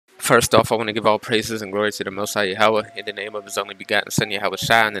First off, I want to give all praises and glory to the Most High Yahawah in the name of His only begotten Son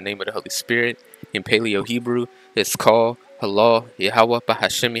YAHAWASHI in the name of the Holy Spirit. In Paleo Hebrew, it's called Holy YAHAWAH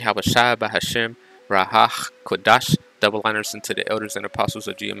Bahashem YAHAWASHI Bahashem Rahach Kodash. Double honors into the elders and apostles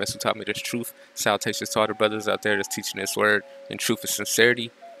of GMS who taught me this truth. Salutations to all the brothers out there that's teaching this word in truth and sincerity,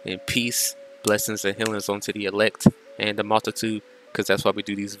 in peace, blessings and healings onto the elect and the multitude, because that's why we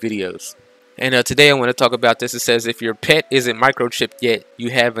do these videos. And today I want to talk about this. It says if your pet isn't microchipped yet, you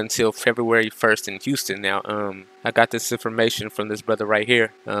have until February 1st in Houston. Now, I got this information from this brother right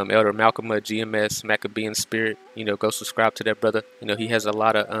here, Elder Malcolm of GMS, Maccabean Spirit. You know, go subscribe to that brother. You know, he has a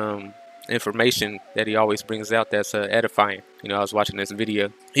lot of information that he always brings out that's edifying. You know, I was watching this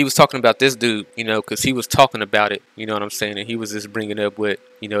video. He was talking about this dude, you know, because he was talking about it. You know what I'm saying? And he was just bringing up what,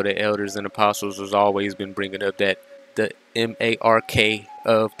 you know, the elders and apostles has always been bringing up, that the M-A-R-K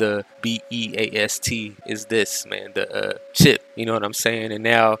of the B-E-A-S-T is this, man, the chip. You know what I'm saying? And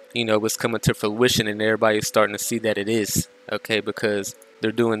now, you know, it's coming to fruition and everybody's starting to see that it is, okay, because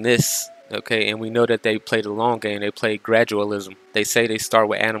they're doing this, okay, and we know that they play the long game. They play gradualism. They say they start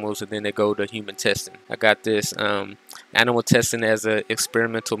with animals and then they go to human testing. I got this animal testing as an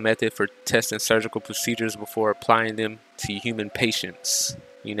experimental method for testing surgical procedures before applying them to human patients.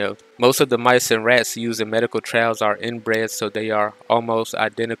 You know, most of the mice and rats used in medical trials are inbred, so they are almost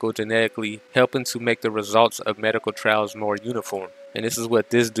identical genetically, helping to make the results of medical trials more uniform. And this is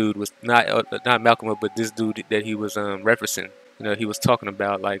what this dude was, not Malcolm, but this dude that he was referencing. You know, he was talking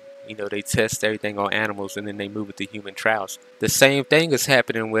about, like, you know, they test everything on animals and then they move it to human trials. The same thing is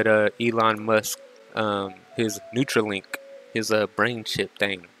happening with Elon Musk, his Neuralink, his brain chip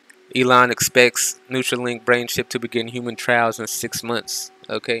thing. Elon expects Neuralink brain chip to begin human trials in 6 months.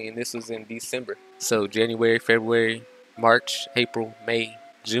 Okay, and this was in December. So January, February, March, April, May,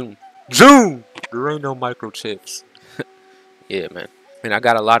 June. June! There ain't no microchips. Yeah, man. And I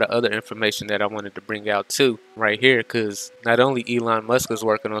got a lot of other information that I wanted to bring out too right here, because not only Elon Musk is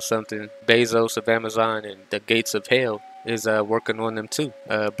working on something, Bezos of Amazon and the Gates of Hell is working on them too.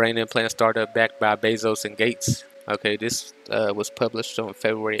 Brain implant startup backed by Bezos and Gates. Okay, this was published on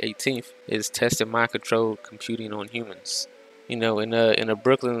February 18th. Is testing mind-controlled computing on humans. You know, in a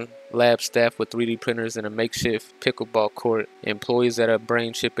Brooklyn lab staffed with 3D printers and a makeshift pickleball court, employees at a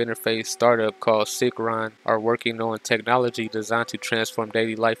brain chip interface startup called Sigron are working on technology designed to transform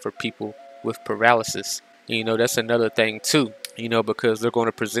daily life for people with paralysis. And, you know, that's another thing too. You know, because they're going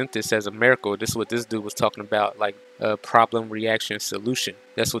to present this as a miracle. This is what this dude was talking about, like a problem, reaction, solution.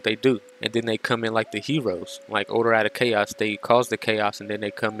 That's what they do. And then they come in like the heroes, like order out of chaos. They cause the chaos and then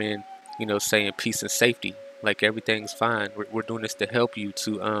they come in, you know, saying peace and safety. Like everything's fine. We're doing this to help you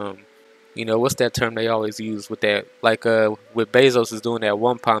to, you know, what's that term they always use with that? Like with Bezos is doing that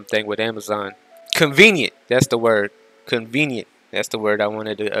one palm thing with Amazon. Convenient. That's the word. Convenient. That's the word I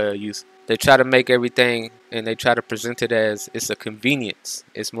wanted to use. They try to make everything and they try to present it as it's a convenience.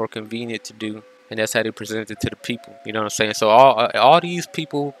 It's more convenient to do, and that's how they present it to the people. You know what I'm saying? So all these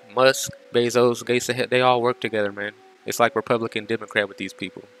people, Musk, Bezos, Gates, they all work together, man. It's like Republican, Democrat with these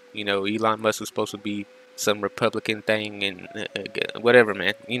people. You know, Elon Musk is supposed to be some Republican thing and whatever,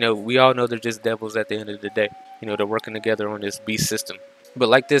 man. You know, we all know they're just devils at the end of the day. You know, they're working together on this beast system. But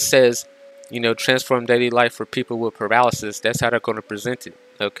like this says, you know, transform daily life for people with paralysis. That's how they're going to present it.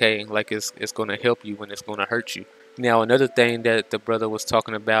 Okay, like it's going to help you when it's going to hurt you. Now, another thing that the brother was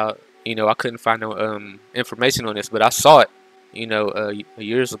talking about, you know, I couldn't find no information on this, but I saw it, you know,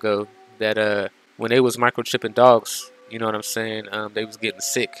 years ago, that when they was microchipping dogs, you know what I'm saying, they was getting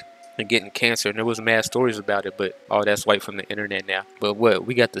sick and getting cancer, and there was mad stories about it, but all that's white from the internet now. But what,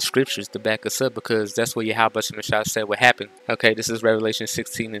 we got the scriptures to back us up, because that's what YAHAWASHI said would happen. Okay, this is Revelation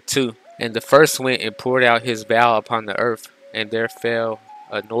 16:2. And the first went and poured out his vial upon the earth, and there fell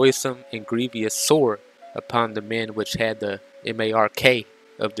a noisome and grievous sword upon the men which had the M-A-R-K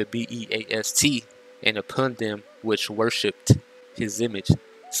of the B-E-A-S-T, and upon them which worshipped his image.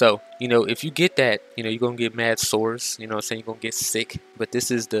 So, you know, if you get that, you know, you're going to get mad sores, you know what I'm saying, you're going to get sick. But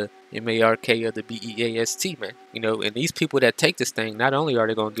this is the M-A-R-K of the B-E-A-S-T, man. You know, and these people that take this thing, not only are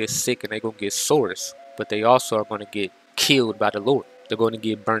they going to get sick and they're going to get sores, but they also are going to get killed by the Lord. They're going to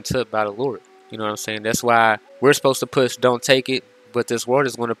get burnt up by the Lord. You know what I'm saying? That's why we're supposed to push don't take it, but this world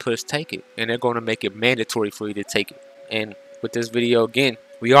is going to push take it. And they're going to make it mandatory for you to take it. And with this video, again,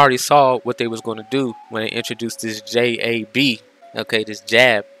 we already saw what they was going to do when they introduced this J-A-B, okay, this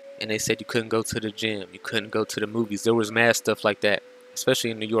jab. And they said you couldn't go to the gym, you couldn't go to the movies. There was mad stuff like that,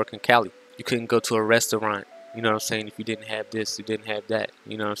 especially in New York and Cali. You couldn't go to a restaurant, you know what I'm saying, if you didn't have this, you didn't have that.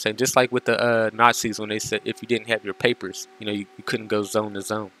 You know what I'm saying? Just like with the Nazis when they said if you didn't have your papers, you know, you couldn't go zone to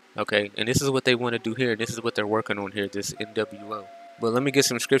zone. Okay, and this is what they want to do here. This is what they're working on here, this NWO. But let me get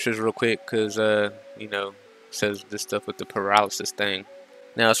some scriptures real quick, cause you know, says this stuff with the paralysis thing.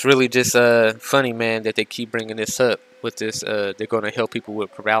 Now it's really just funny, man, that they keep bringing this up with this. They're gonna help people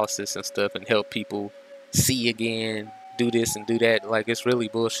with paralysis and stuff, and help people see again, do this and do that. Like, it's really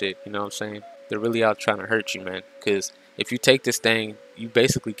bullshit. You know what I'm saying? They're really out trying to hurt you, man. Cause if you take this thing, you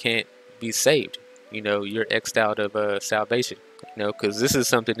basically can't be saved. You know, you're X'd out of salvation. You know, cause this is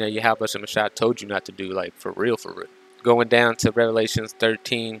something that YAHAWASHI told you not to do. Like, for real, for real. Going down to Revelations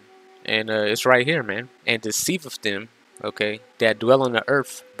 13, and it's right here, man. And deceiveth them, okay, that dwell on the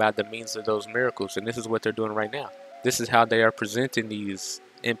earth by the means of those miracles. And this is what they're doing right now. This is how they are presenting these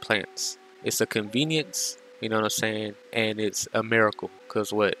implants. It's a convenience, you know what I'm saying, and it's a miracle,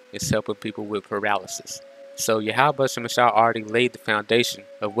 because what? It's helping people with paralysis. So YAHAWASHI already laid the foundation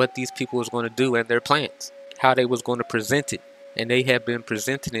of what these people was going to do and their plans, how they was going to present it, and they have been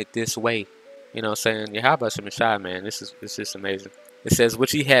presenting it this way. You know what I'm saying? YAHAWASHI, man, this is just amazing. It says,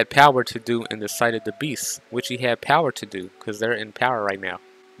 which he had power to do in the sight of the beast, which he had power to do, because they're in power right now.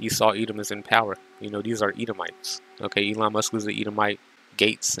 Esau Edom is in power. You know, these are Edomites. Okay, Elon Musk is the Edomite.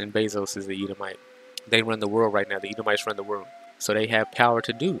 Gates and Bezos is the Edomite. They run the world right now. The Edomites run the world. So they have power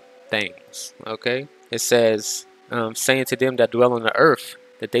to do things. Okay? It says, saying to them that dwell on the earth,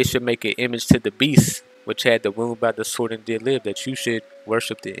 that they should make an image to the beast, which had the wound by the sword and did live, that you should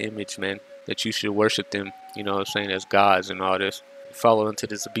worship the image, man. That you should worship them, you know what I'm saying, as gods and all this. Follow into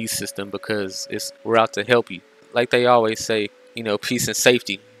this beast system, because we're out to help you. Like they always say, you know, peace and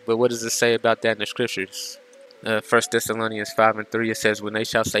safety. But what does it say about that in the scriptures? 1 Thessalonians 5:3, it says, when they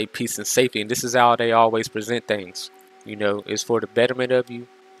shall say peace and safety, and this is how they always present things. You know, it's for the betterment of you.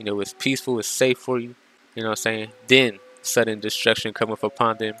 You know, it's peaceful, it's safe for you. You know what I'm saying? Then sudden destruction cometh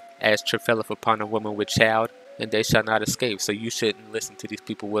upon them, as travaileth upon a woman with child, and they shall not escape. So you shouldn't listen to these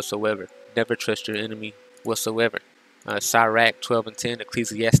people whatsoever. Never trust your enemy whatsoever. Sirach 12:10,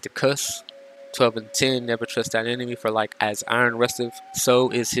 Ecclesiasticus 12:10, never trust thine enemy, for like as iron rusteth, so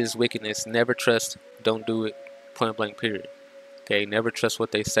is his wickedness. Never trust, don't do it, point blank period. Okay, never trust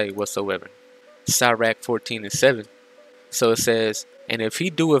what they say whatsoever. Sirach 14:7, so it says, and if he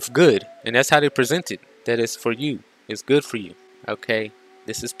doeth good, and that's how they present it, that is for you, it's good for you. Okay,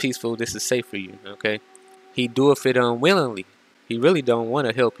 this is peaceful, this is safe for you. Okay, he doeth it unwillingly, he really don't want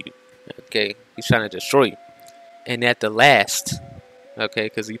to help you. Okay, he's trying to destroy you. And at the last, okay,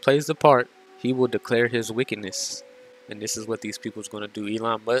 because he plays the part, he will declare his wickedness. And this is what these people's going to do.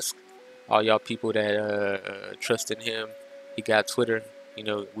 Elon Musk, all y'all people that trust in him, he got Twitter. You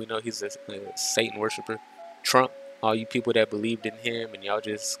know, we know he's a Satan worshiper. Trump, all you people that believed in him and y'all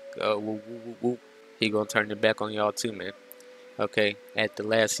just woo, woo, woo, woo, he going to turn it back on y'all too, man. Okay, at the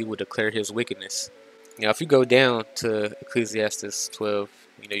last, he will declare his wickedness. Now, if you go down to Ecclesiastes 12,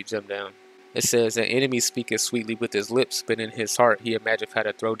 you know, you jump down. It says, an enemy speaketh sweetly with his lips, but in his heart he imagineth how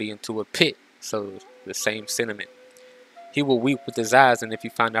to throw thee into a pit. So the same sentiment. He will weep with his eyes, and if he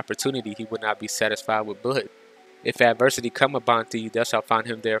find opportunity, he will not be satisfied with blood. If adversity come upon thee, thou shalt find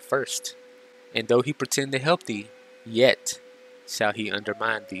him there first. And though he pretend to help thee, yet shall he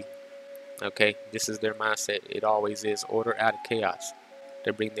undermine thee. Okay, this is their mindset. It always is order out of chaos.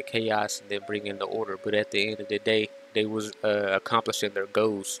 They bring the chaos and then bring in the order. But at the end of the day, they was accomplishing their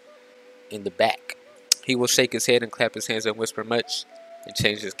goals in the back. He will shake his head and clap his hands and whisper much and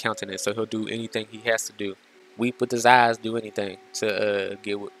change his countenance. So he'll do anything he has to do. Weep with his eyes, do anything to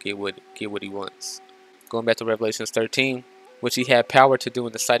get what he wants. Going back to Revelations 13, which he had power to do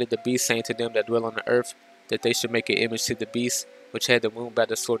in the sight of the beast, saying to them that dwell on the earth, that they should make an image to the beast, which had the wound by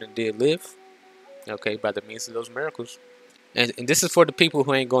the sword and did live. Okay, by the means of those miracles. And this is for the people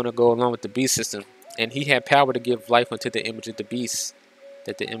who ain't going to go along with the beast system. And he had power to give life unto the image of the beast,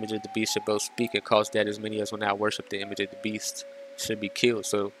 that the image of the beast should both speak and cause that as many as will not worship the image of the beast should be killed.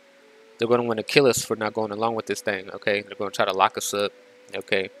 So they're going to want to kill us for not going along with this thing, okay? They're going to try to lock us up,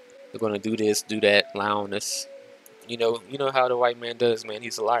 okay? They're going to do this, do that, lie on us. You know how the white man does, man.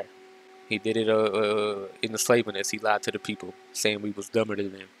 He's a liar. He did it in enslaving us. He lied to the people, saying we was dumber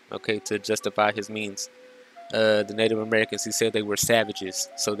than them, okay, to justify his means. The Native Americans, he said they were savages,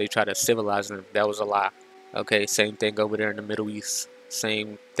 so they tried to civilize them. That was a lie. Okay, same thing over there in the Middle East.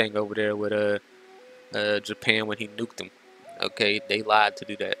 Same thing over there with Japan when he nuked them. Okay, they lied to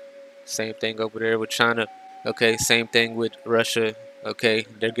do that. Same thing over there with China. Okay, same thing with Russia. Okay,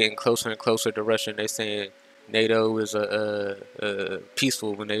 they're getting closer and closer to Russia, and they're saying NATO is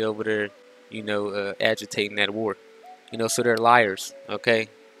peaceful when they over there, you know, agitating that war. You know, so they're liars. Okay,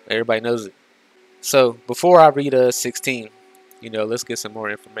 everybody knows it. So before I read 16, you know, let's get some more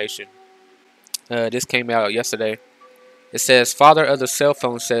information. This came out yesterday. It says, father of the cell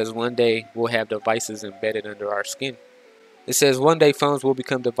phone says one day we'll have devices embedded under our skin. It says one day phones will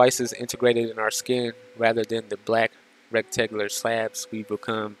become devices integrated in our skin rather than the black rectangular slabs we've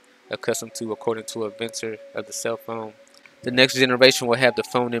become accustomed to, according to a inventor of the cell phone. The next generation will have the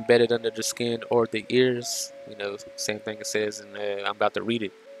phone embedded under the skin or the ears. You know, same thing it says, and I'm about to read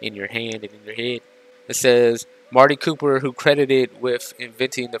it, in your hand and in your head. It says Marty Cooper, who credited with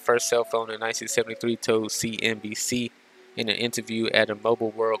inventing the first cell phone in 1973, told CNBC in an interview at a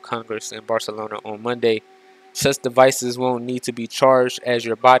Mobile World Congress in Barcelona on Monday, such devices won't need to be charged as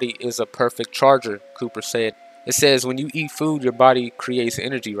your body is a perfect charger, Cooper said. It says when you eat food, your body creates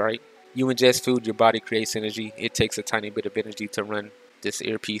energy, right? You ingest food, your body creates energy. It takes a tiny bit of energy to run this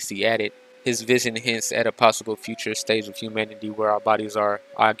earpiece, he added. His vision hints at a possible future stage of humanity where our bodies are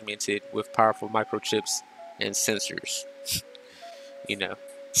augmented with powerful microchips and sensors. You know,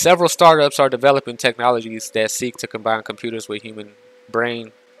 several startups are developing technologies that seek to combine computers with human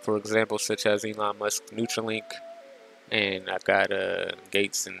brain, for example, such as Elon Musk Neuralink, and I got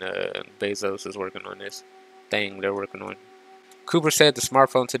Gates and Bezos is working on this thing they're working on. Cooper said the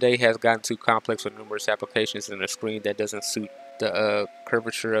smartphone today has gotten too complex with numerous applications and a screen that doesn't suit the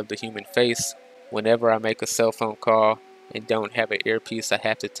curvature of the human face. Whenever I make a cell phone call and don't have an earpiece, I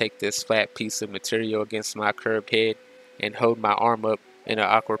have to take this flat piece of material against my curved head and hold my arm up in an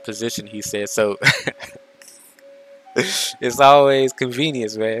awkward position, he said. So it's always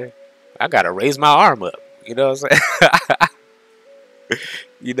convenience, man. I gotta raise my arm up. You know what I'm saying?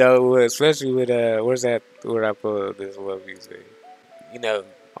 You know, especially with where's that? Where I put this one music? You know,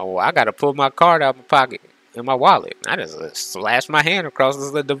 oh, I gotta pull my card out of my pocket in my wallet. I just slash my hand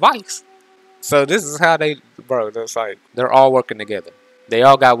across the device. So this is how they, bro. It's like they're all working together. They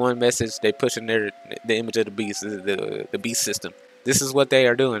all got one message. They pushing the image of the beast, the beast system. This is what they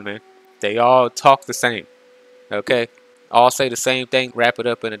are doing, man. They all talk the same. Okay, all say the same thing, wrap it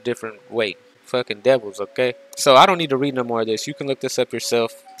up in a different way. Fucking devils, okay? So I don't need to read no more of this. You can look this up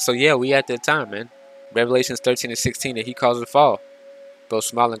yourself. So yeah, we at that time, man. Revelations 13 and 16, that he calls it fall. Both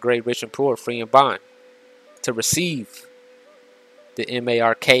small and great, rich and poor, free and bond. To receive the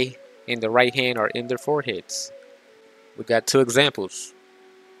M-A-R-K in the right hand or in their foreheads. We got two examples.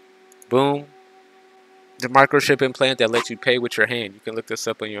 Boom. The microchip implant that lets you pay with your hand. You can look this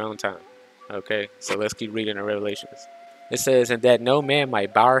up on your own time. Okay, so let's keep reading the Revelations. It says, and that no man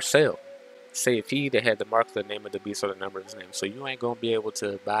might buy or sell, save he that had the mark of the name of the beast or the number of his name. So you ain't going to be able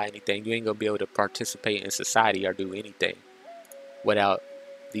to buy anything. You ain't going to be able to participate in society or do anything without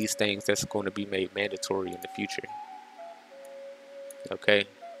these things that's going to be made mandatory in the future. Okay,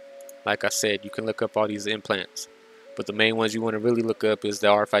 like I said, you can look up all these implants, but the main ones you want to really look up is the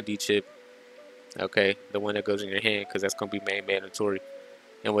RFID chip. Okay, the one that goes in your hand, because that's going to be made mandatory.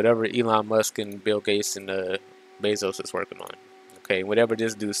 And whatever Elon Musk and Bill Gates and Bezos is working on. Okay, whatever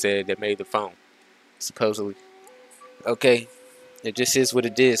this dude said that made the phone, supposedly. Okay, it just is what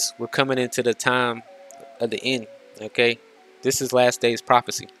it is. We're coming into the time of the end. Okay, this is last days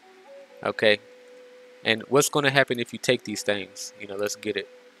prophecy. Okay, and what's going to happen if you take these things? You know, let's get it.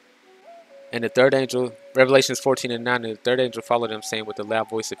 And the third angel, Revelations 14 and 9, and the third angel followed them, saying with a loud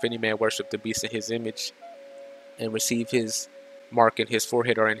voice, if any man worship the beast in his image and receive his mark in his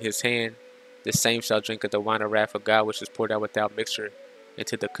forehead or in his hand, the same shall drink of the wine of wrath of God, which is poured out without mixture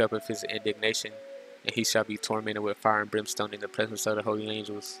into the cup of his indignation, and he shall be tormented with fire and brimstone in the presence of the holy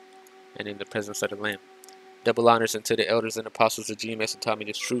angels and in the presence of the Lamb. Double honors unto the elders and apostles of GMS who taught me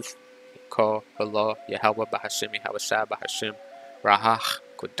this truth. Call Allah, YAHAWAH, BaHashem, YAHAWASHI, BaHashem, Rahach,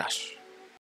 Kodash.